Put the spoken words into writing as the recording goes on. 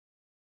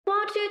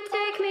Won't you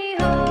take me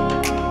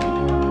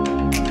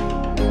home?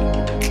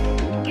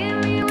 Give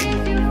me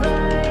wings to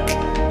fly.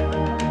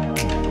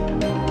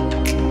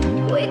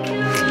 We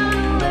can run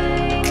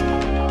away.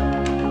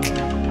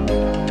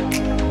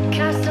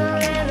 Castle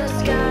in the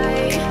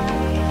sky.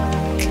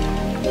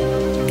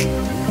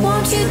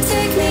 Won't you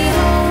take me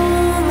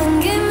home and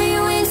give me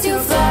wings to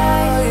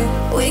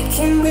fly? We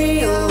can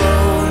be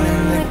alone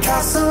in the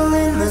castle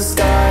in the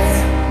sky.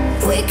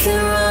 We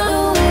can run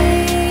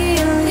away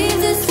and leave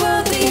this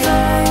world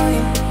behind.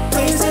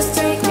 Please just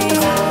take me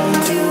home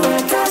to a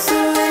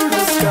castle in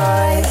the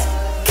sky.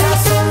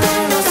 Castle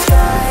in the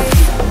sky.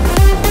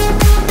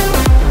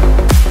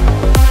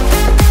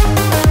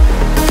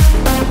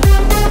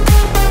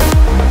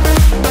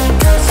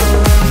 Castle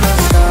in the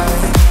sky.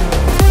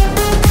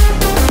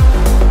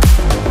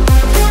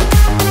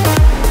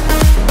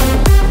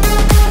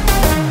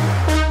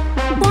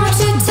 Won't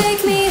you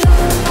take me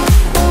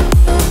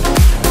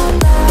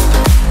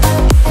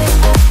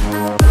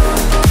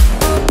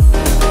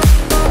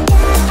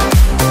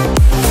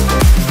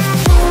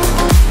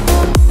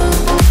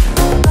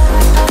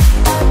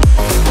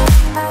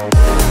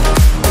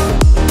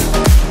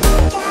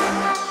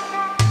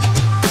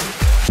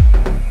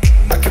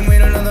I can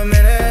wait another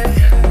minute.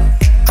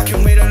 I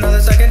can wait another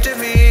second to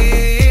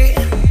be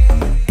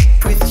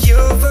with you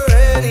for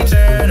an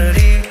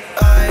eternity.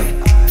 I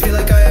feel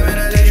like I am in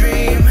a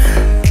daydream.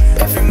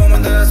 Every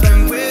moment that I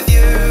spend with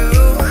you,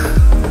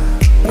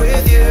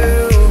 with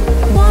you.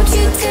 Won't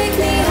you take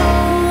me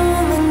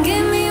home and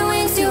give me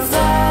wings to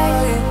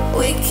fly?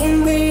 We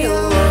can be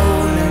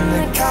alone in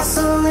the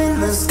castle in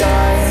the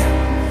sky.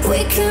 We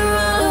can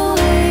run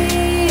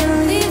away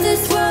and leave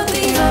this world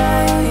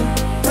behind.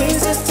 Please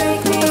just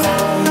take me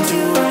home to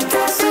a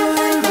castle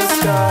in the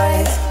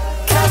sky.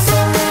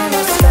 Castle in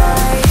the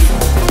sky.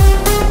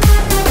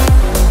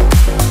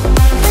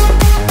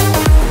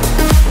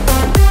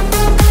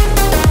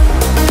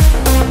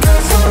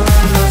 Castle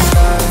in the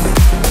sky.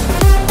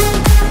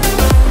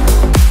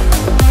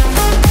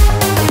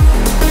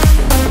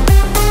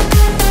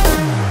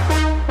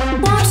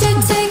 Won't you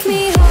take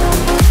me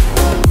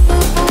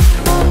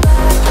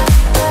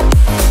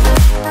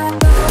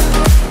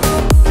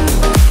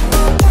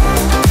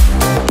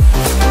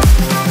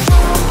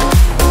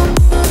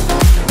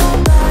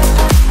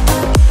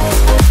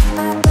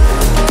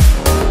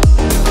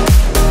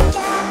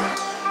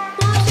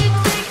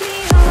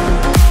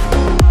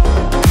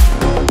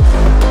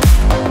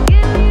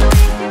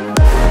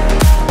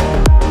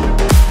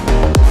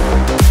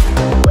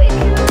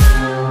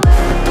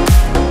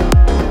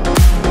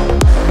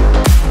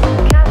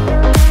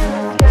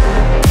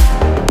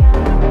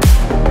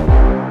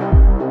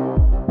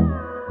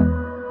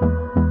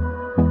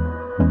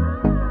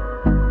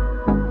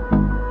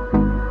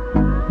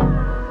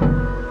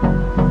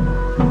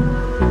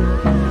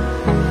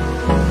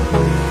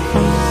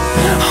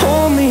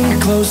Hold me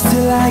close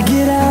till I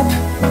get up.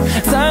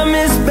 Time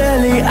is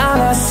barely on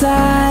our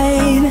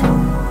side.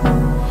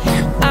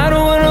 I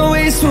don't wanna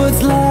waste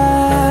what's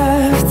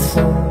left.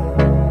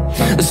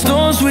 The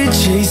storms we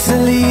chase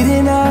are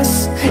leading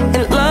us,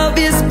 and love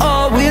is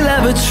all we'll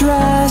ever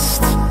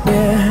trust.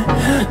 Yeah,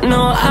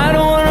 no, I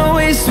don't wanna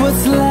waste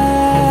what's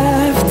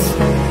left.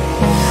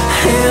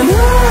 And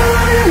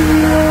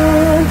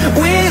on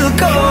we'll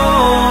go,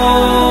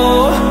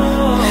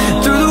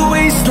 through the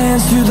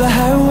wastelands, through the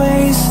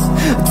highways,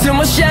 till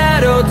my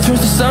shadow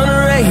turns to sun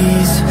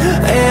rays.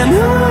 And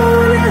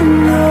on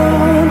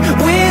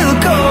we'll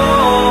go,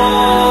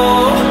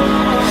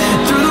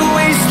 through the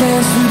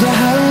wastelands, through the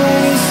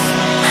highways,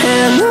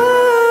 and on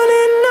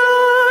we'll go.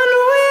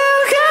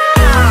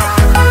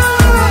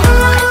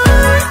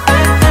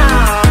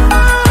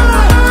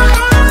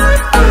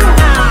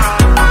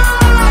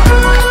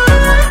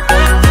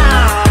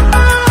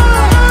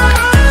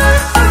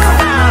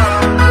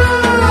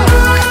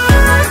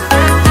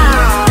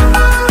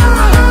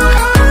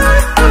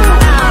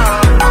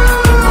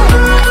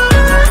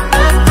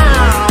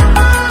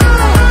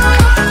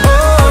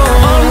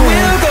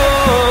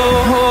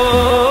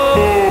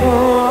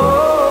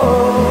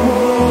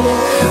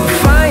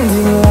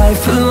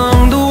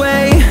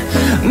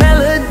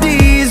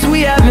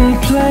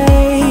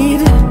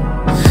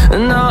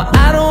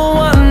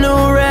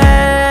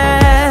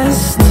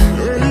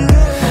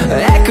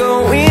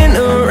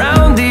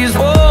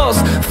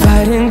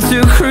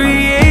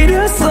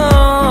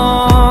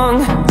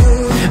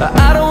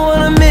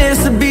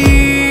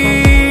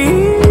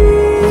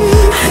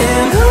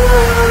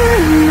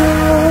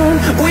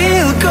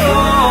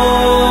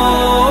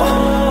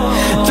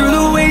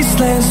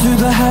 Through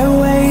the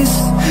highways,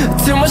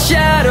 till my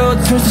shadow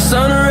turns to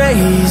sun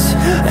rays.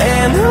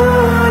 And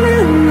on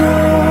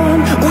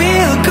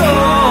we'll go,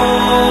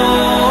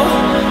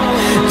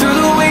 through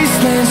the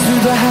wastelands,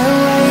 through the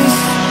highways,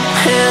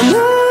 and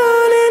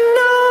on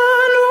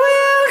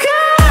we'll go.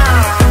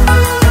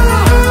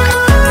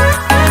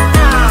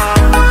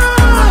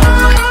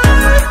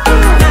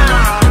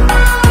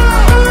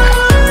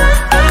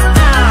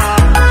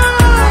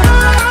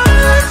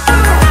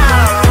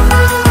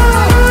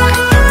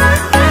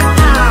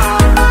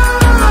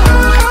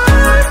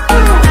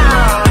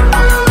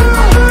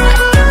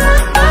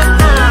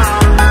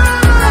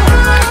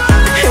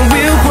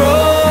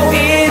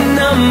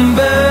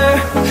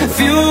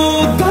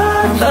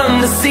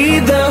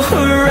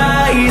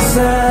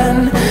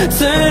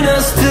 turn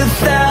us to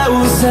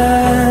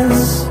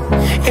thousands,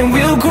 and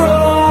we'll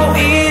grow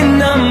in